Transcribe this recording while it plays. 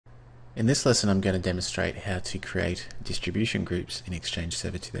In this lesson I'm going to demonstrate how to create distribution groups in Exchange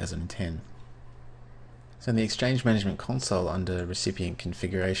Server 2010. So in the Exchange Management Console under Recipient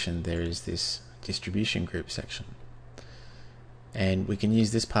Configuration there is this distribution group section. And we can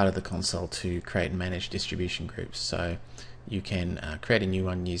use this part of the console to create and manage distribution groups. So you can create a new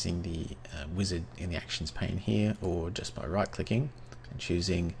one using the wizard in the Actions pane here, or just by right clicking and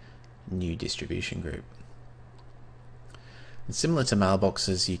choosing New Distribution Group. And similar to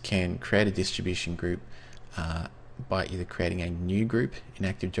mailboxes, you can create a distribution group by either creating a new group in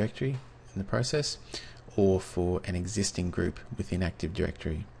Active Directory in the process, or for an existing group within Active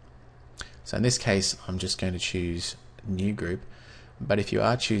Directory. So in this case I'm just going to choose new group, but if you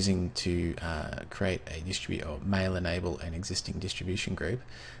are choosing to create a mail enable an existing distribution group,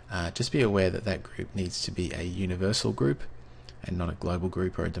 just be aware that that group needs to be a universal group and not a global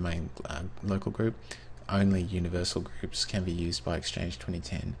group or a domain local group. Only universal groups can be used by Exchange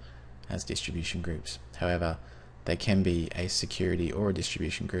 2010 as distribution groups. However, they can be a security or a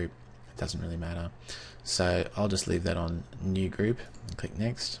distribution group. It doesn't really matter. So I'll just leave that on new group and click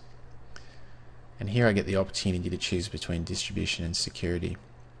next. And here I get the opportunity to choose between distribution and security.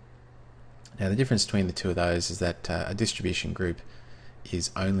 Now the difference between the two of those is that a distribution group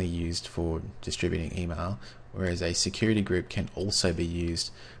is only used for distributing email, whereas a security group can also be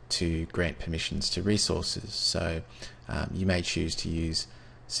used to grant permissions to resources. So you may choose to use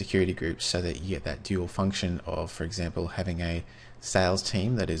security groups so that you get that dual function of, for example, having a sales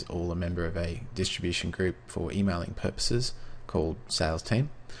team that is all a member of a distribution group for emailing purposes called sales team.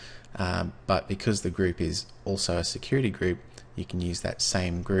 But because the group is also a security group, you can use that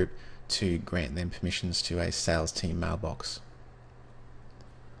same group to grant them permissions to a sales team mailbox.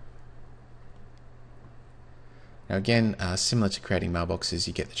 Now again, similar to creating mailboxes,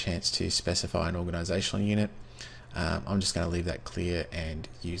 you get the chance to specify an organizational unit. I'm just going to leave that clear and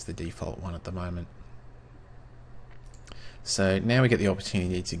use the default one at the moment. So now we get the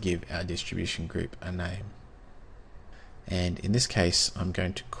opportunity to give our distribution group a name. And in this case I'm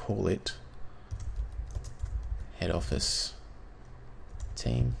going to call it Head Office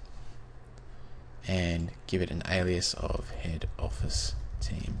Team and give it an alias of Head Office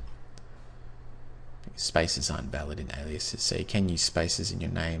Team. Spaces aren't valid in aliases, so you can use spaces in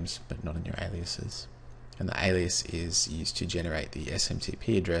your names but not in your aliases. And the alias is used to generate the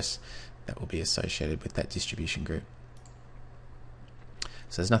SMTP address that will be associated with that distribution group.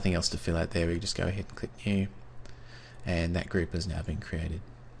 So there's nothing else to fill out there. We just go ahead and click new, and that group has now been created.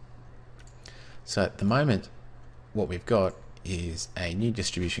 So at the moment what we've got is a new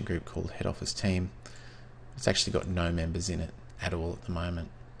distribution group called Head Office Team. It's actually got no members in it at all at the moment.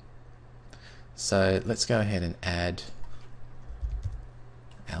 So let's go ahead and add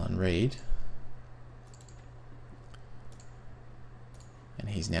Alan Reed, and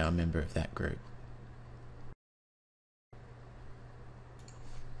he's now a member of that group.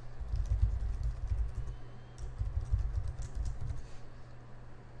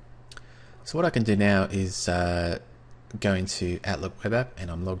 So what I can do now is go into Outlook Web App,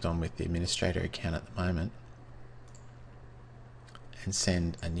 and I'm logged on with the administrator account at the moment, and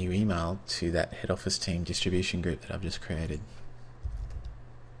send a new email to that Head Office Team distribution group that I've just created.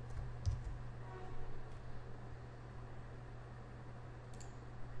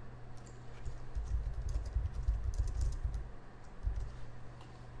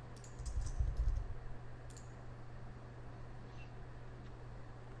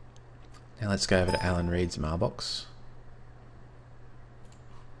 Now let's go over to Alan Reed's mailbox.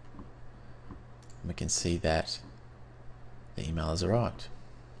 We can see that the email has arrived.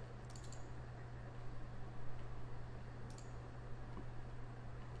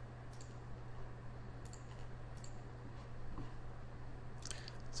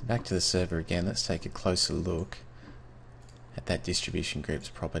 So back to the server again, let's take a closer look at that distribution group's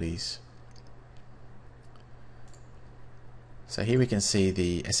properties. So here we can see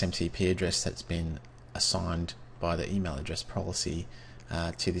the SMTP address that's been assigned by the email address policy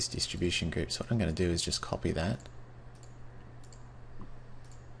to this distribution group. So what I'm going to do is just copy that.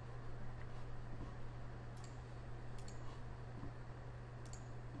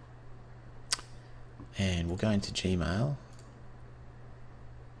 And we'll go into Gmail.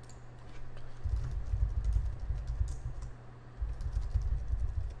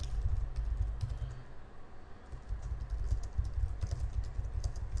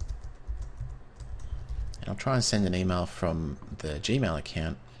 And I'll try and send an email from the Gmail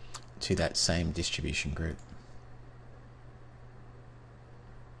account to that same distribution group.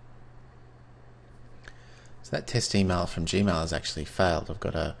 So that test email from Gmail has actually failed. I've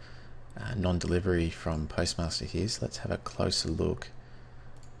got a non-delivery from Postmaster here, so let's have a closer look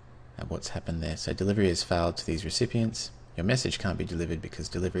what's happened there. So delivery has failed to these recipients. Your message can't be delivered because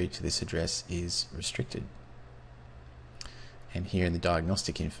delivery to this address is restricted. And here in the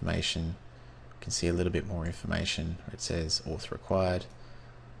diagnostic information, you can see a little bit more information. It says auth required,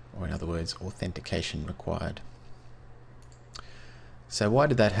 or in other words, authentication required. So why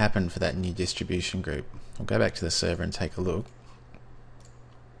did that happen for that new distribution group? We'll go back to the server and take a look.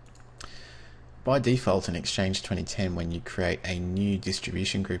 By default in Exchange 2010, when you create a new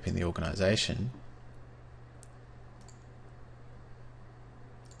distribution group in the organization,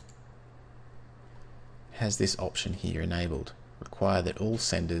 it has this option here enabled: require that all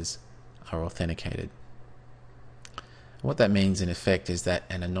senders are authenticated. What that means in effect is that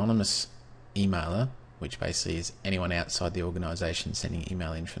an anonymous emailer, which basically is anyone outside the organization sending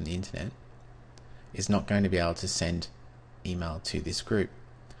email in from the internet, is not going to be able to send email to this group.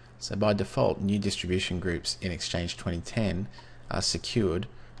 So by default, new distribution groups in Exchange 2010 are secured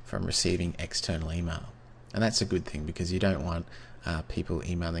from receiving external email. And that's a good thing, because you don't want people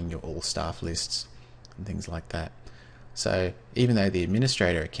emailing your all staff lists and things like that. So even though the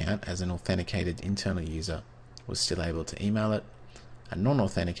administrator account as an authenticated internal user was still able to email it, a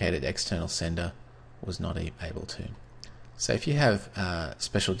non-authenticated external sender was not able to. So if you have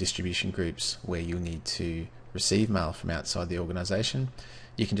special distribution groups where you need to receive mail from outside the organization,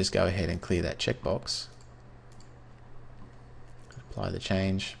 you can just go ahead and clear that checkbox, apply the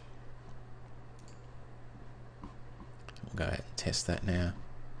change. We'll go ahead and test that now.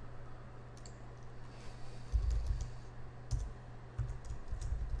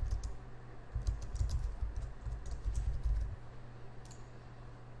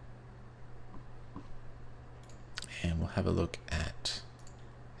 And we'll have a look at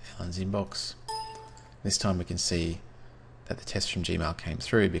Alan's inbox. This time we can see that the test from Gmail came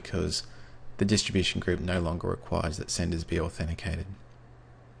through because the distribution group no longer requires that senders be authenticated.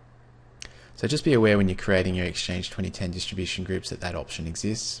 So just be aware when you're creating your Exchange 2010 distribution groups that that option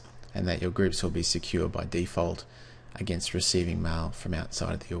exists, and that your groups will be secure by default against receiving mail from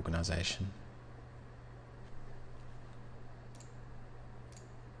outside of the organization.